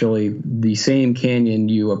was actually the same canyon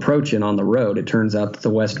you approach in on the road. It turns out that the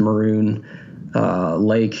West Maroon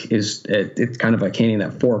Lake it's kind of a canyon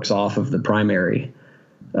that forks off of the primary.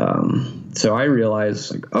 So I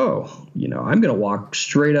realized, like, oh, I'm going to walk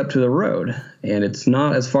straight up to the road, and it's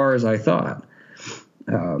not as far as I thought.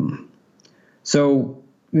 So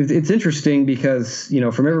it's interesting because,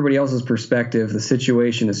 from everybody else's perspective, the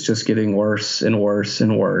situation is just getting worse and worse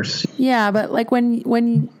and worse. Yeah, but like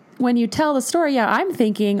when you tell the story, I'm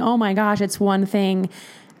thinking, oh my gosh, it's one thing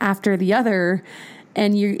after the other,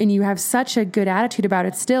 and you have such a good attitude about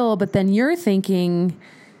it still, but then you're thinking,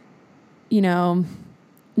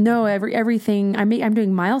 no, everything I'm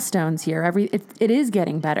doing milestones here. It is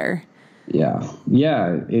getting better. Yeah.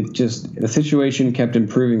 The situation kept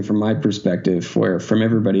improving from my perspective, where from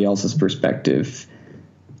everybody else's perspective,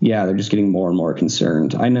 they're just getting more and more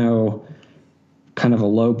concerned. I know kind of a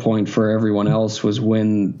low point for everyone else was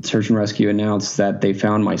when Search and Rescue announced that they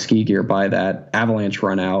found my ski gear by that avalanche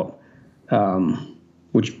run out,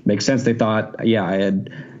 which makes sense. They thought, I had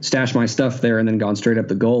stashed my stuff there and then gone straight up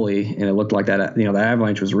the gully, and it looked like that, that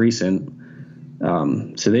avalanche was recent.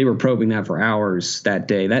 So they were probing that for hours that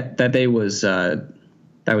day. That day was, that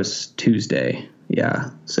was Tuesday. Yeah.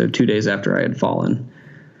 So 2 days after I had fallen.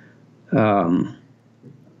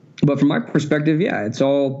 But from my perspective, it's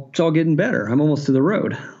all getting better. I'm almost to the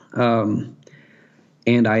road.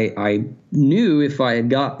 And I knew if I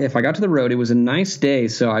got to the road, it was a nice day.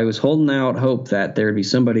 So I was holding out hope that there'd be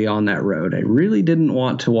somebody on that road. I really didn't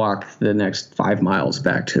want to walk the next 5 miles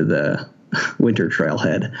back to the winter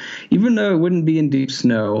trailhead, even though it wouldn't be in deep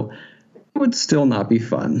snow. It would still not be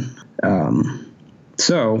fun.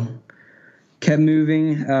 So kept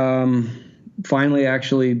moving. Finally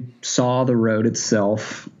actually saw the road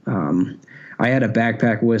itself. I had a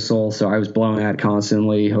backpack whistle, so I was blowing that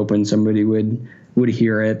constantly, hoping somebody would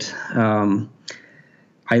hear it.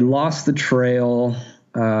 I lost the trail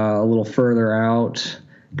a little further out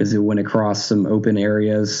because it went across some open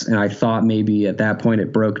areas, and I thought maybe at that point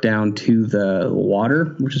it broke down to the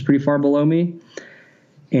water, which is pretty far below me.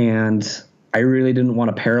 And I really didn't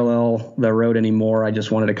want to parallel the road anymore. I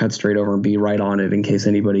just wanted to cut straight over and be right on it in case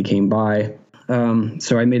anybody came by.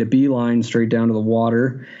 So I made a beeline straight down to the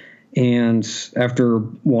water. And after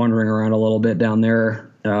wandering around a little bit down there,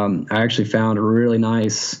 I actually found a really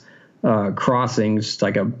nice crossing, just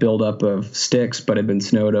like a buildup of sticks, but had been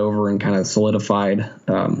snowed over and kind of solidified.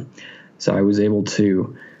 So I was able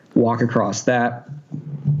to walk across that.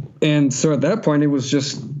 And so at that point, it was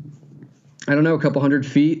just, I don't know, a couple hundred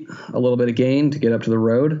feet, a little bit of gain to get up to the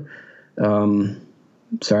road.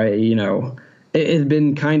 So it had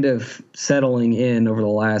been kind of settling in over the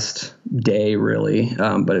last day, really.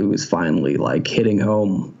 But it was finally like hitting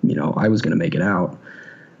home, I was going to make it out.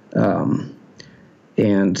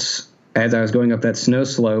 And as I was going up that snow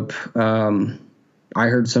slope, I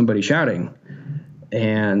heard somebody shouting,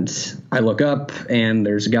 and I look up and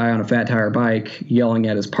there's a guy on a fat tire bike yelling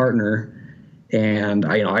at his partner. And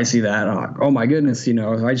I see that, oh my goodness,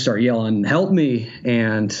 I just start yelling, help me.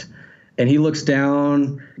 And he looks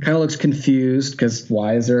down, kind of looks confused because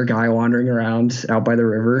why is there a guy wandering around out by the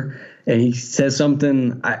river? And he says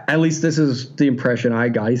something, at least this is the impression I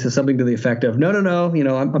got. He says something to the effect of, no,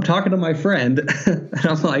 I'm talking to my friend. And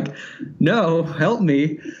I'm like, no, help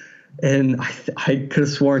me. And I could have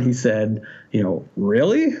sworn he said,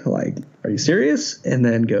 really? Like, are you serious? And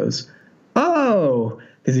then goes, oh,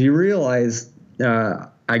 because he realized,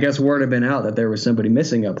 I guess word had been out that there was somebody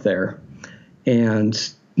missing up there. And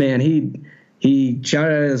man, he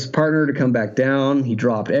shouted at his partner to come back down. He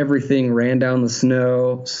dropped everything, ran down the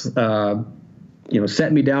snow,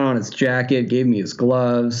 set me down on his jacket, gave me his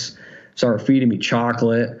gloves, started feeding me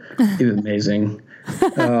chocolate. It was amazing.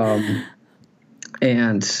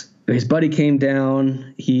 And his buddy came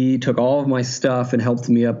down. He took all of my stuff and helped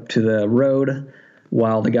me up to the road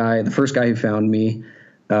while the first guy who found me,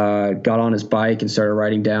 got on his bike and started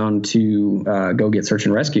riding down to go get search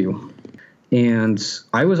and rescue. And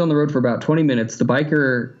I was on the road for about 20 minutes.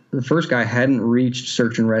 The first guy hadn't reached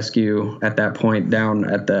search and rescue at that point down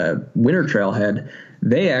at the winter trailhead.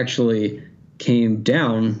 They actually came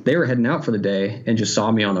down. They were heading out for the day and just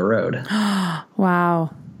saw me on the road.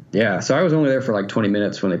 Wow. Yeah. So I was only there for like 20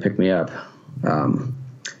 minutes when they picked me up. And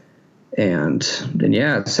then,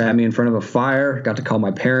 it sat me in front of a fire, got to call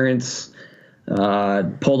my parents,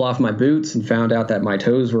 pulled off my boots and found out that my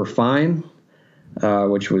toes were fine.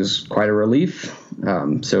 Which was quite a relief.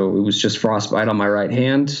 So it was just frostbite on my right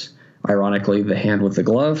hand, ironically, the hand with the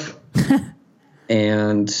glove.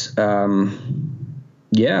 And then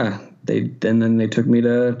they took me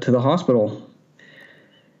to the hospital.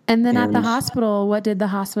 And then at the hospital, what did the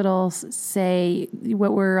hospital say?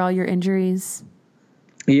 What were all your injuries?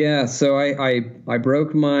 Yeah, so I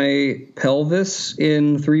broke my pelvis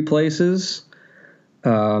in 3 places.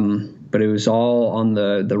 But it was all on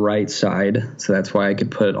the right side, so that's why I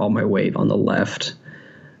could put all my weight on the left.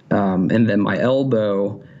 And then my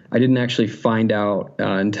elbow, I didn't actually find out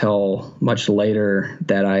until much later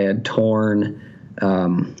that I had torn.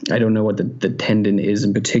 I don't know what the tendon is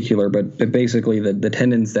in particular, but basically the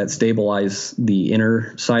tendons that stabilize the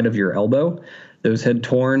inner side of your elbow, those had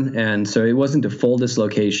torn. And so it wasn't a full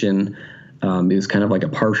dislocation. It was kind of like a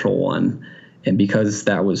partial one. And because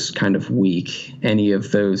that was kind of weak, any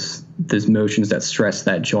of those motions that stress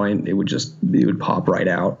that joint, it would pop right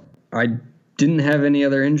out. I didn't have any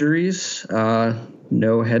other injuries,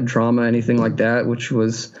 no head trauma, anything like that, which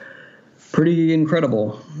was pretty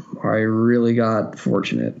incredible. I really got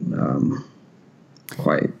fortunate,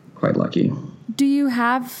 quite lucky. Do you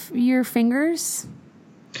have your fingers?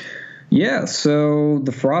 Yeah, so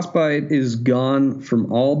the frostbite is gone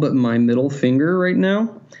from all but my middle finger right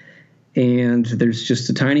now. And there's just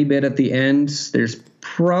a tiny bit at the end. There's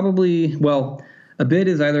probably, a bit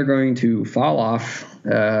is either going to fall off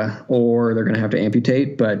or they're going to have to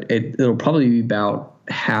amputate, but it'll probably be about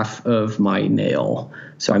half of my nail.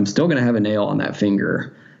 So I'm still going to have a nail on that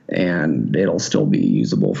finger, and it'll still be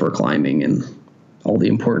usable for climbing and all the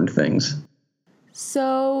important things.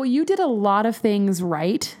 So you did a lot of things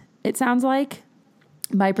right, it sounds like.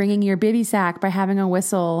 By bringing your bivy sack, by having a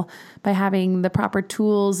whistle, by having the proper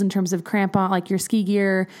tools in terms of crampon, like your ski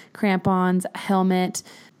gear, crampons, helmet,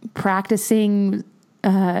 practicing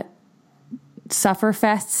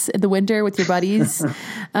sufferfests in the winter with your buddies.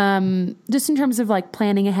 Just in terms of like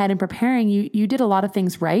planning ahead and preparing, you did a lot of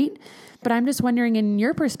things right. But I'm just wondering, in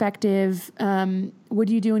your perspective, would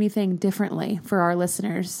you do anything differently for our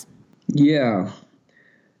listeners? Yeah.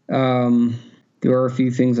 There are a few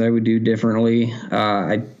things I would do differently.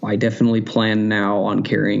 I definitely plan now on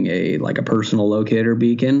carrying a personal locator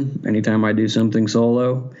beacon anytime I do something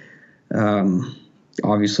solo.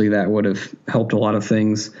 Obviously, that would have helped a lot of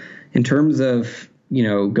things. In terms of,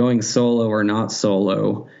 going solo or not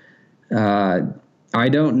solo, I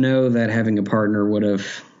don't know that having a partner would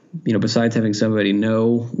have, besides having somebody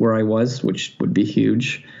know where I was, which would be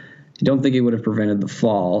huge, I don't think it would have prevented the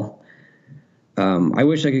fall. I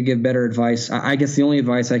wish I could give better advice. I guess the only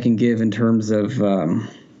advice I can give in terms of,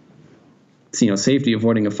 safety,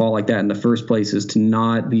 avoiding a fall like that in the first place is to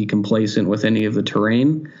not be complacent with any of the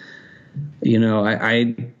terrain.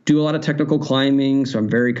 I do a lot of technical climbing, so I'm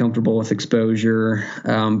very comfortable with exposure.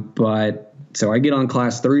 But so I get on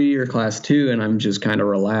class 3 or class 2 and I'm just kind of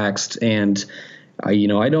relaxed. And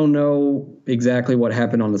I don't know exactly what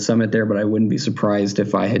happened on the summit there, but I wouldn't be surprised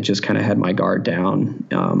if I had just kind of had my guard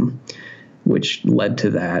down, which led to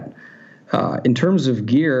that. In terms of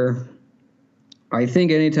gear, I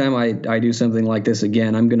think anytime I do something like this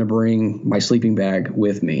again, I'm going to bring my sleeping bag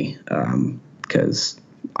with me, because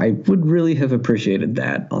I would really have appreciated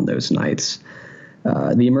that on those nights.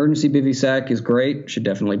 The emergency bivy sack is great. Should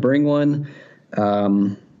definitely bring one.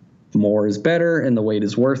 More is better, and the weight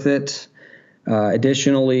is worth it.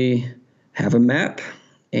 Additionally, have a map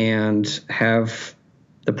and have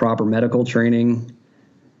the proper medical training.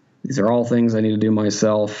 These are all things I need to do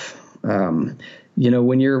myself. When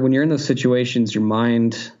you're in those situations, your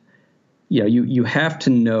mind you have to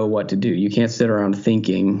know what to do. You can't sit around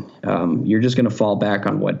thinking. You're just going to fall back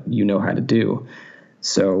on what you know how to do.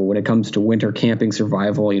 So when it comes to winter camping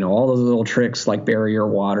survival, all those little tricks like bury your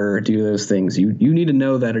water, do those things, you need to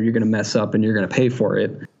know that, or you're going to mess up and you're going to pay for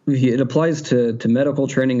it. It applies to medical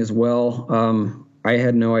training as well. I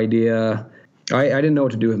had no idea. I didn't know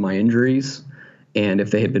what to do with my injuries. And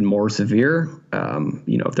if they had been more severe,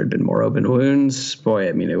 if there'd been more open wounds, boy,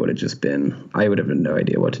 it would have just been, I would have had no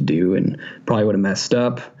idea what to do and probably would have messed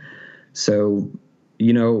up. So,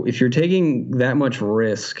 if you're taking that much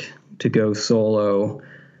risk to go solo,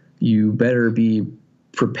 you better be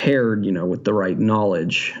prepared, with the right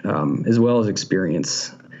knowledge, as well as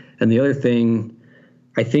experience. And the other thing,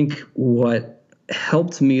 I think what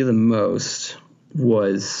helped me the most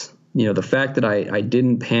was, the fact that I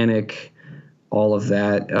didn't panic, all of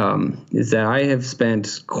that, is that I have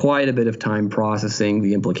spent quite a bit of time processing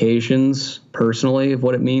the implications personally of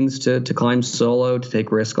what it means to climb solo, to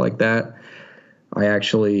take risk like that. I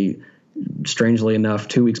actually, strangely enough,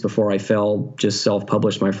 2 weeks before I fell, just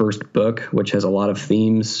self-published my first book, which has a lot of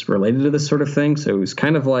themes related to this sort of thing. So it was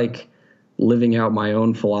kind of like living out my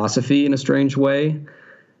own philosophy in a strange way.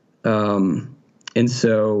 And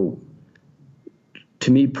so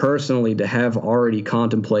to me personally, to have already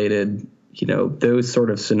contemplated, those sort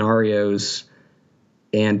of scenarios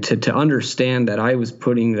and to understand that I was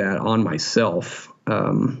putting that on myself,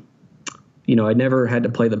 I never had to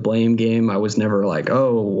play the blame game. I was never like,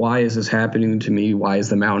 oh, why is this happening to me? Why is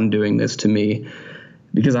the mountain doing this to me?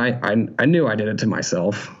 Because I knew I did it to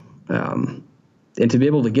myself. And to be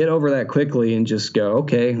able to get over that quickly and just go,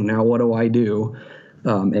 okay, now what do I do?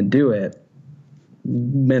 And do it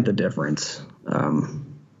meant the difference.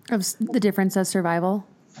 Of the difference of survival?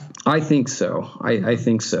 I think so. I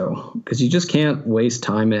think so. Because you just can't waste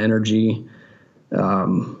time and energy.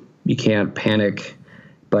 You can't panic.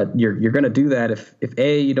 But you're going to do that if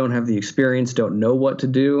A, you don't have the experience, don't know what to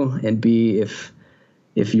do, and B, if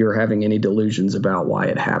you're having any delusions about why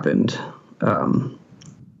it happened.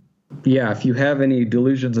 If you have any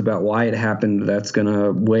delusions about why it happened, that's going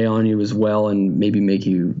to weigh on you as well and maybe make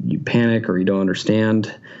you panic or you don't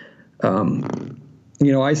understand.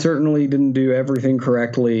 I certainly didn't do everything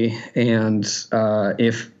correctly, and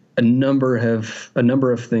if a number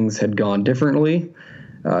of things had gone differently,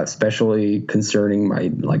 especially concerning my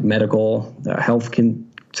medical health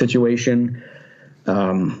situation,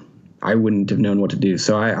 I wouldn't have known what to do.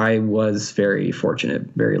 So I was very fortunate,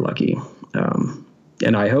 very lucky.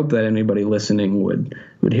 And I hope that anybody listening would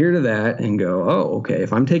hear to that and go, oh, okay,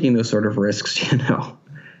 if I'm taking those sort of risks,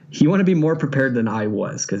 you want to be more prepared than I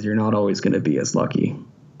was, because you're not always going to be as lucky.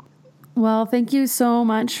 Well, thank you so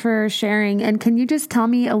much for sharing. And can you just tell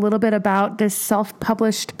me a little bit about this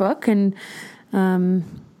self-published book and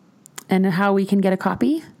how we can get a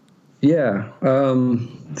copy? Yeah.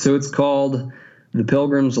 So it's called The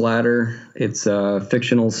Pilgrim's Ladder. It's a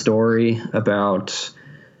fictional story about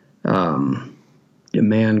a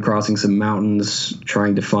man crossing some mountains,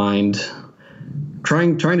 trying to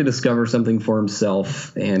discover something for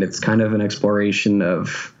himself. And it's kind of an exploration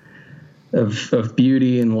of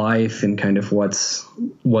beauty in life and kind of what's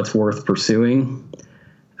worth pursuing.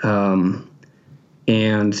 And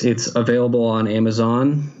it's available on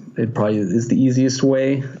Amazon. It probably is the easiest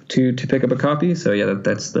way to pick up a copy. So yeah,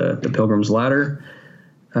 that's the Pilgrim's Ladder.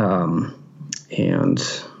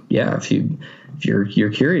 If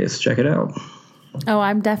you're curious, check it out. Oh,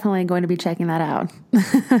 I'm definitely going to be checking that out.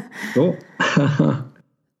 Cool.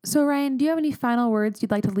 So Ryan, do you have any final words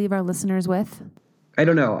you'd like to leave our listeners with? I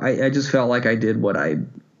don't know. I just felt like I did what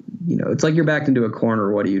it's like you're backed into a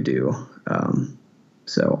corner. What do you do?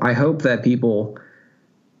 So I hope that people,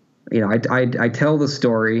 I tell the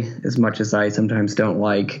story as much as I sometimes don't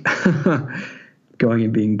like going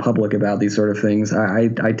and being public about these sort of things.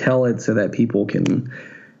 I tell it so that people can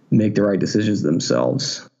make the right decisions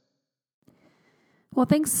themselves. Well,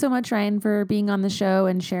 thanks so much, Ryan, for being on the show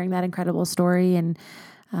and sharing that incredible story. And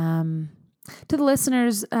to the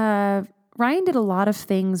listeners, Ryan did a lot of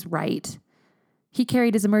things right. He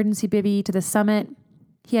carried his emergency bivvy to the summit.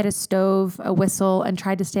 He had a stove, a whistle, and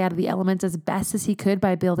tried to stay out of the elements as best as he could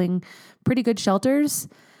by building pretty good shelters.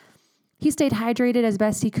 He stayed hydrated as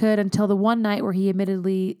best he could until the one night where he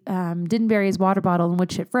admittedly didn't bury his water bottle in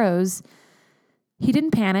which it froze. He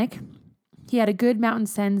didn't panic. He had a good mountain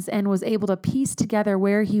sense and was able to piece together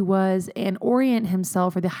where he was and orient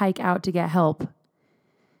himself for the hike out to get help.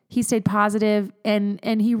 He stayed positive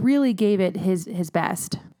and he really gave it his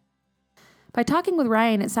best. By talking with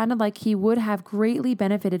Ryan, it sounded like he would have greatly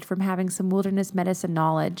benefited from having some wilderness medicine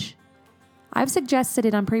knowledge. I've suggested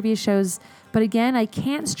it on previous shows, but again, I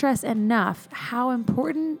can't stress enough how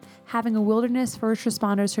important having a wilderness first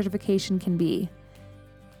responder certification can be.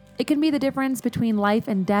 It can be the difference between life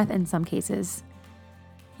and death in some cases.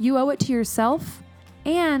 You owe it to yourself,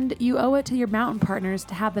 and you owe it to your mountain partners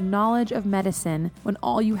to have the knowledge of medicine when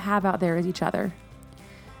all you have out there is each other.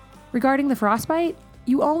 Regarding the frostbite,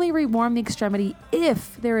 you only rewarm the extremity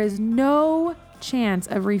if there is no chance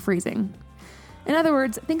of refreezing. In other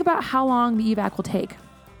words, think about how long the evac will take.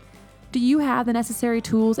 Do you have the necessary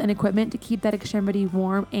tools and equipment to keep that extremity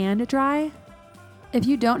warm and dry? If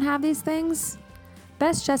you don't have these things,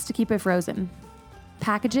 best just to keep it frozen.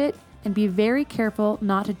 Package it and be very careful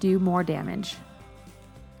not to do more damage.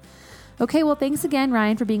 Okay, well, thanks again,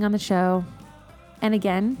 Ryan, for being on the show. And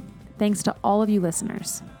again, thanks to all of you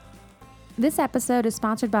listeners. This episode is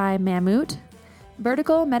sponsored by Mammut,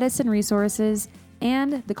 Vertical Medicine Resources,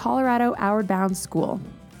 and the Colorado Outward Bound School.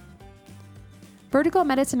 Vertical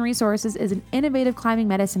Medicine Resources is an innovative climbing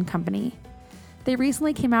medicine company. They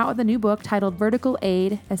recently came out with a new book titled Vertical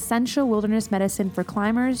Aid: Essential Wilderness Medicine for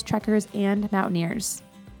Climbers, Trekkers, and Mountaineers.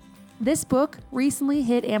 This book recently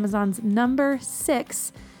hit Amazon's number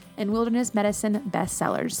 6 in wilderness medicine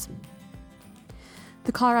bestsellers.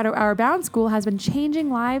 The Colorado Outward Bound School has been changing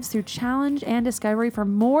lives through challenge and discovery for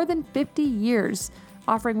more than 50 years,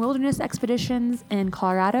 offering wilderness expeditions in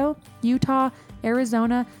Colorado, Utah,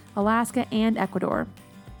 Arizona, Alaska, and Ecuador.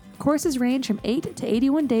 Courses range from 8 to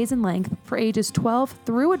 81 days in length for ages 12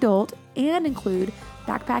 through adult and include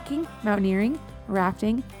backpacking, mountaineering,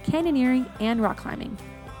 rafting, canyoneering, and rock climbing.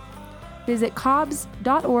 Visit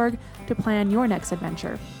cobbs.org to plan your next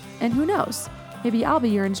adventure. And who knows, maybe I'll be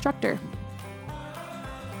your instructor.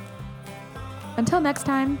 Until next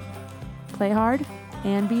time, play hard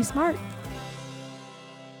and be smart.